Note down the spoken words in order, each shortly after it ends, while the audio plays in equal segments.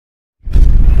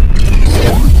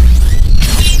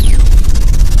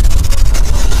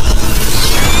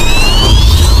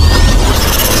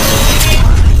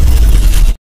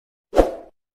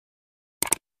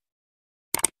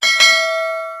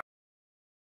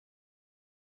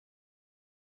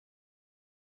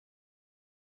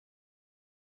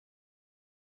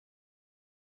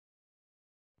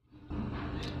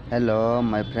Hello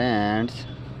my friends,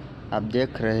 आप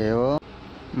देख रहे हो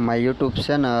my YouTube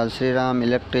channel Shri Ram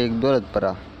electric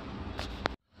Daulatpura.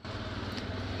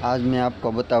 आज मैं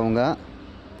आपको बताऊंगा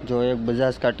जो एक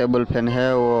बजाज का टेबल फैन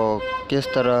है वो किस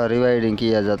तरह रिवाइंडिंग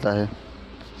किया जाता है।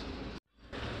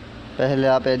 पहले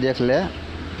आप ये देख ले,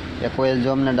 ये कोयल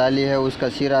जो हमने डाली है उसका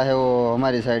सिरा है वो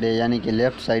हमारी साइड है, यानी कि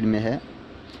लेफ़्ट साइड में है।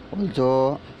 और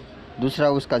जो दूसरा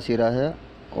उसका सिरा है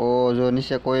वो जो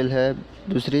नीचे कोयल है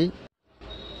दूसरी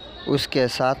उसके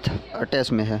साथ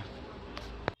अटैच में है।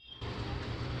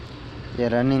 ये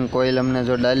रनिंग कोयल हमने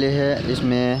जो डाली है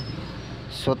इसमें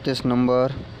 34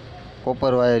 नंबर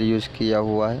कॉपर वायर यूज़ किया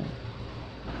हुआ है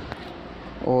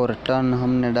और टर्न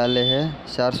हमने डाले हैं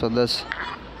 410।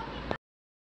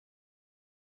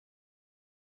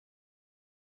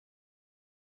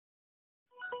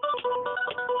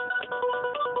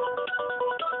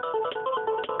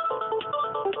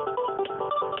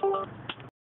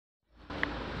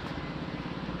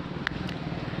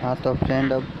 हाँ तो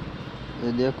फ्रेंड, अब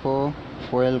ये देखो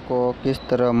कोयल को किस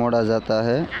तरह मोड़ा जाता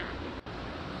है।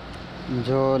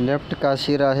 जो लेफ़्ट का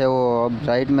सिरा है वो अब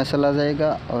राइट में चला जाएगा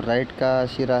और राइट का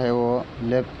सिरा है वो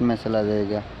लेफ़्ट में चला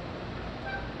जाएगा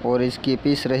और इसकी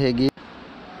पीस रहेगी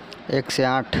 1 से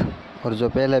 8 और जो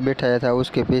पहले बिठाया था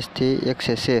उसकी पीस थी 1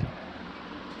 से 6।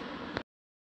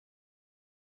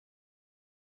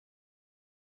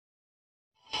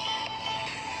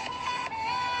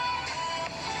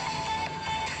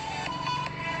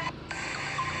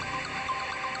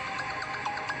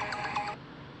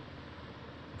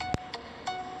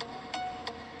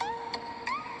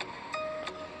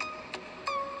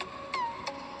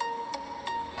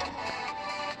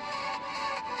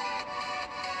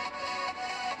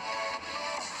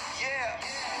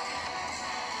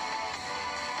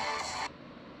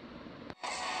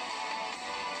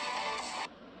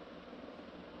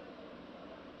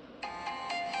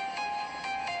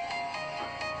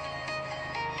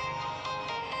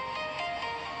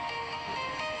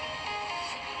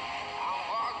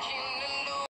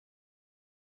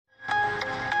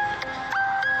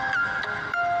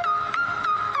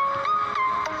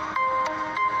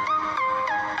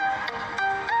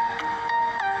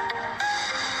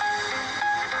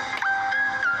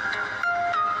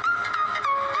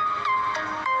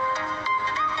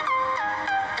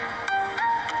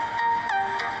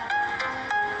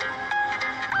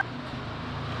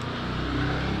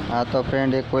 हाँ तो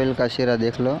फ्रेंड, एक कोयल का सिरा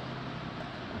देख लो।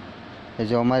 ये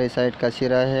जो हमारी साइड का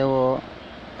सिरा है वो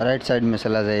राइट साइड में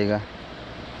चला जाएगा।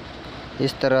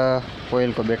 इस तरह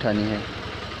कोयल को बैठानी है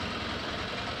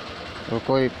और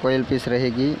कोई कोयल पीस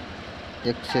रहेगी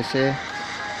 1 से 6,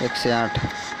 1 से 8।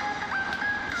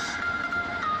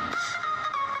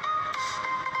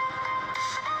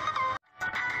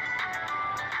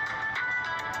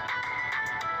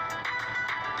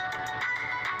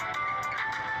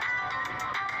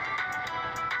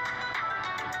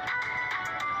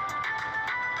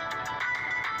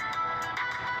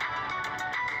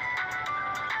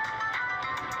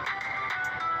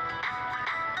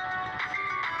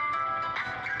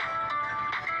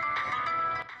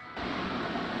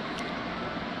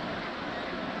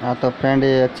 हाँ तो फ्रेंड,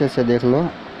 ये अच्छे से देख लो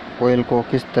कोयल को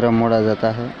किस तरह मोड़ा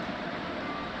जाता है।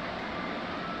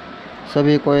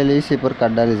 सभी कोयल इसी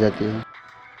प्रकार डाली जाती है।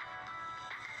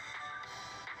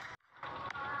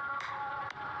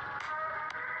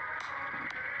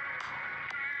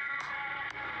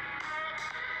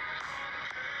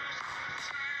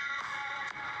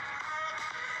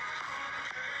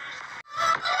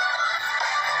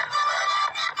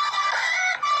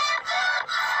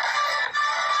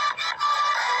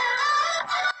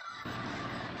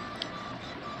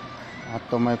 हाँ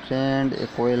तो माय फ्रेंड, ये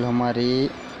कोयल हमारी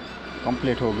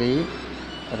कंप्लीट हो गई,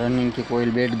 रनिंग की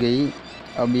कोयल बैठ गई।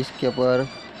 अब इसके ऊपर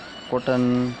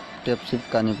कॉटन टेप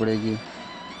चिपकानी पड़ेगी।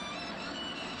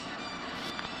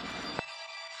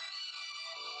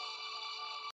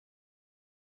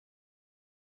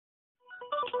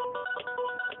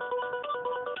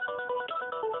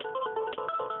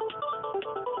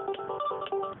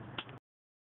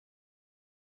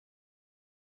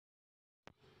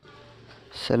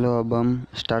 चलो अब हम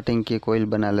स्टार्टिंग की कोयल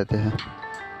बना लेते हैं।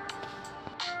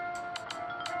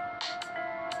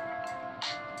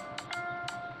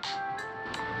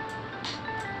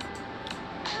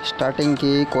 स्टार्टिंग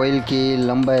की कोयल की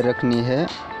लंबाई रखनी है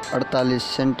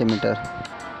 48 सेंटीमीटर।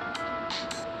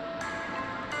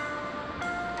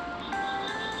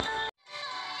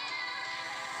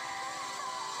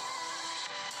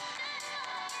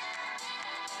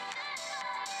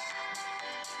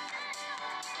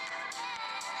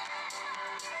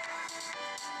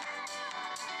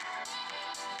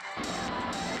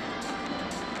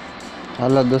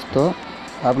 हेलो दोस्तों,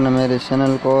 आपने मेरे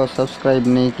चैनल को सब्सक्राइब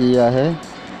नहीं किया है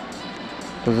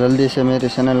तो जल्दी से मेरे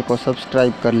चैनल को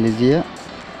सब्सक्राइब कर लीजिए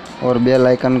और बेल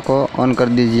आइकन को ऑन कर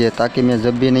दीजिए ताकि मैं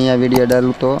जब भी नया वीडियो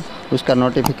डालूँ तो उसका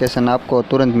नोटिफिकेशन आपको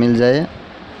तुरंत मिल जाए।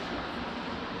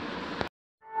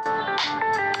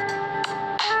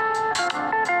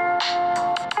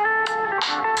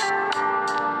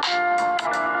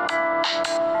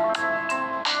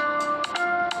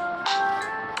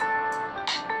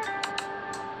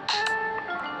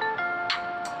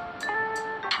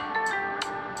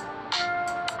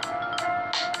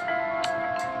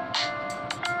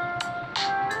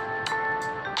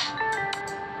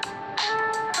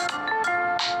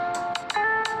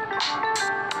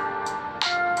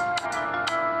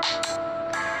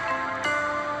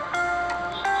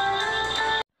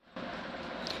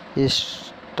 इस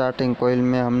स्टार्टिंग कोयल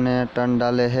में हमने टर्न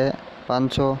डाले हैं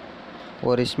 500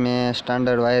 और इसमें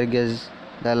स्टैंडर्ड वायर गेज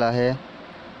डाला है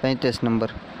 35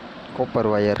 number copper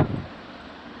wire.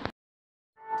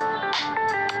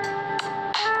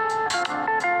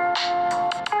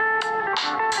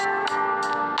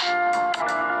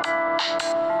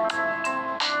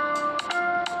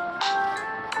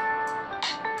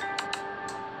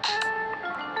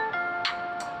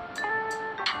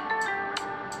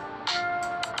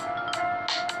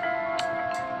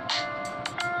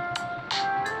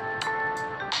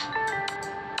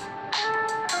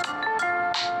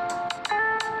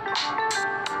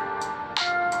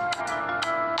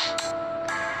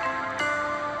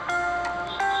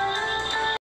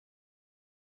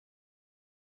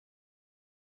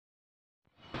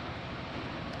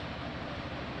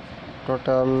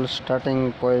 Total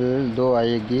starting कोयल 2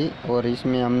 आएगी और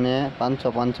इसमें हमने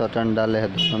 500 टन डाले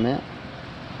हैं दोनों में।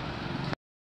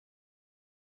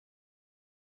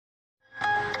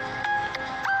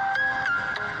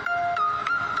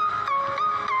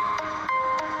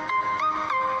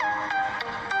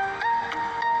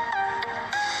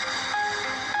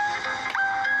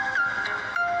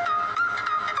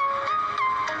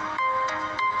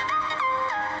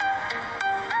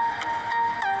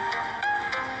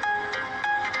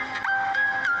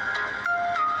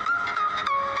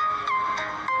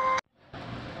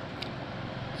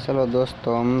 चलो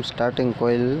दोस्तों, हम स्टार्टिंग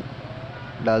कोयल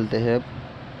डालते हैं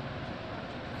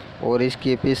और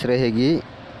इसकी पीस रहेगी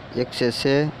 1 से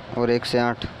 6 और 1 से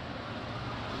 8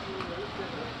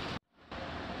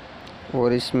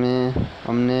 और इसमें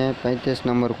हमने 35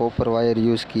 नंबर कॉपर वायर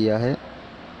यूज़ किया है।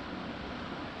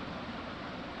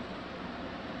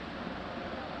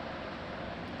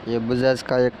 ये बजाज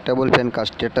का एक टेबल फैन का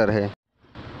स्टेटर है।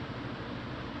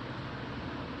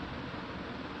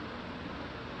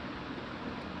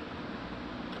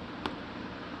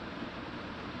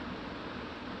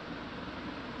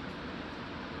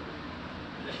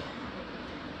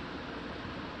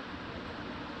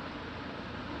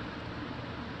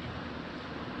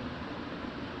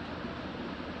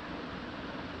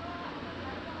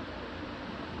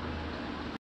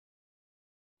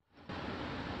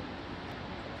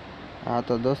 हाँ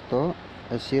तो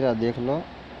दोस्तों, सिरा देख लो,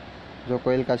 जो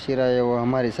कोयल का सिरा है वो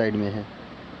हमारी साइड में है,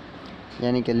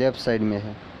 यानी कि लेफ़्ट साइड में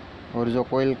है, और जो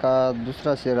कोयल का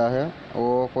दूसरा सिरा है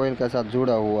वो कोयल के साथ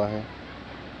जुड़ा हुआ है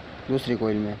दूसरी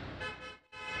कोयल में।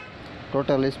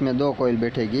 टोटल इसमें 2 कोयल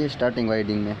बैठेगी स्टार्टिंग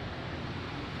वाइंडिंग में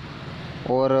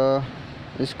और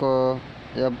इसको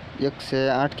अब 1 से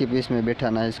 8 की पीस में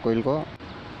बैठाना है इस कोयल को।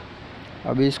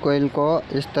 अभी इस कोयल को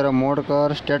इस तरह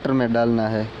मोड़कर स्टेटर में डालना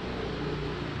है।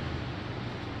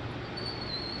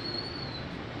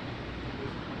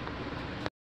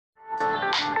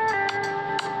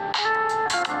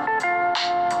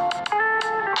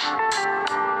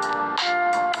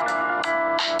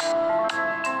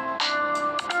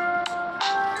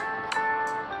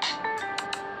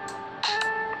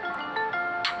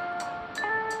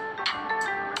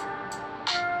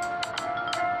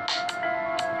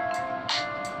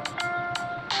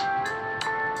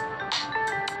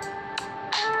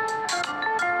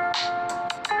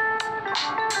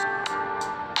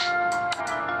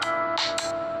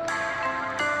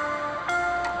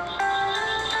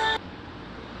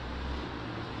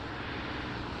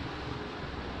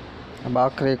 अब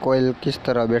आखिरी कोयल किस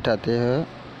तरह बैठाते हैं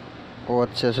वो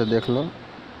अच्छे से देख लो।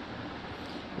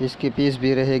 इसकी पीस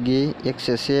भी रहेगी 1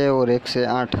 से 6 और 1 से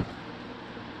 8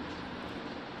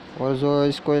 और जो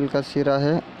इस कोयल का सिरा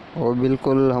है वो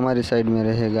बिल्कुल हमारी साइड में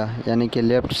रहेगा, यानी कि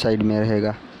लेफ़्ट साइड में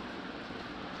रहेगा।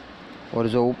 और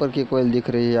जो ऊपर की कोयल दिख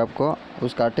रही है आपको,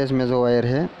 उसका अटैच में जो वायर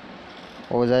है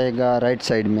वो जाएगा राइट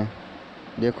साइड में।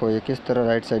 देखो ये किस तरह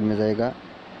राइट साइड में जाएगा।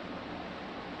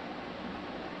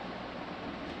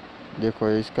 देखो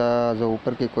इसका जो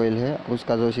ऊपर की कोयल है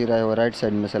उसका जो सिरा है वो राइट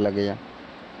साइड में चला गया,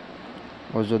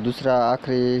 और जो दूसरा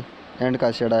आखिरी एंड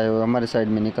का छेड़ा है वो हमारे साइड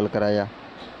में निकल कर आया,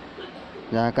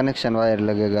 जहाँ कनेक्शन वायर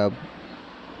लगेगा। अब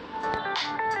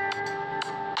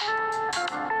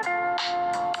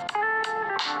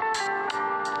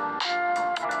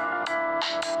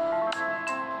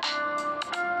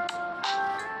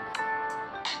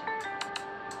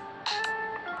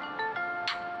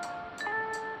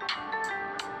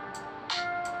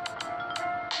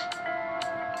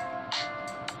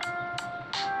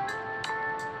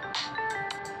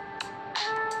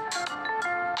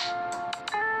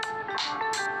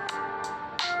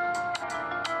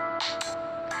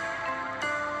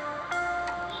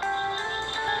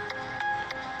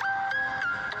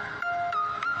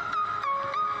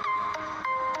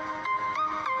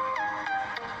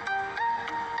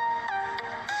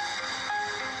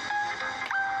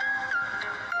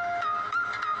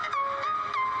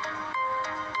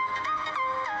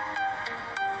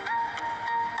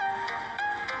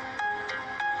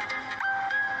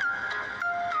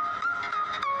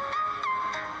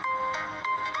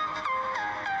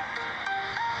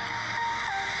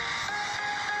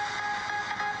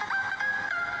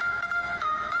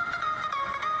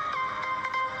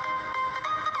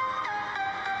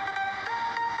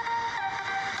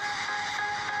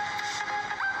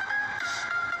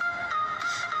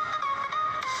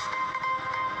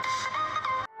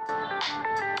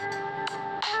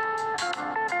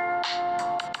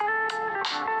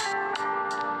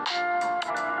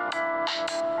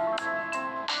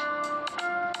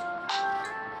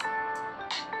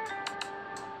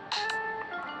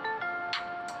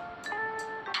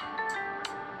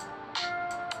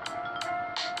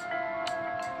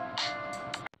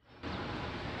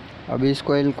अभी इस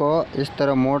कोयल को इस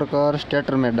तरह मोड़कर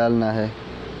स्टेटर में डालना है।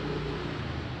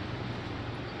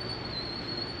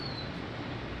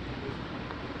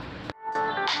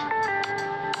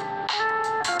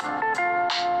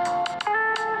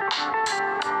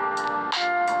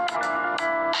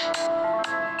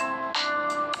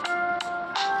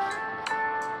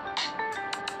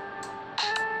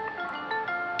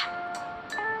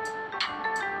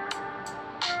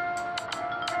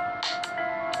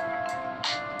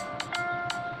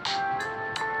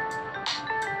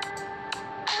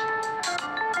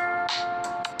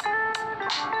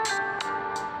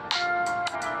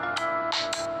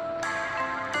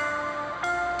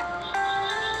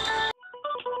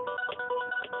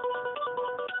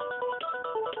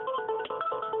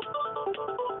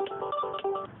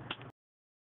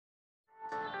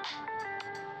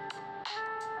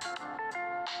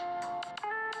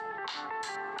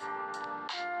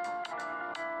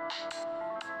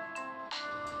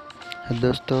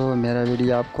 दोस्तों, मेरा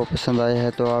वीडियो आपको पसंद आया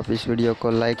है तो आप इस वीडियो को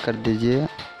लाइक कर दीजिए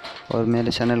और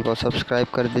मेरे चैनल को सब्सक्राइब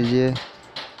कर दीजिए,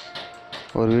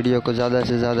 और वीडियो को ज़्यादा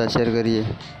से ज़्यादा शेयर करिए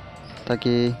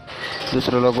ताकि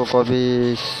दूसरे लोगों को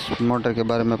भी इस मोटर के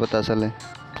बारे में पता चले।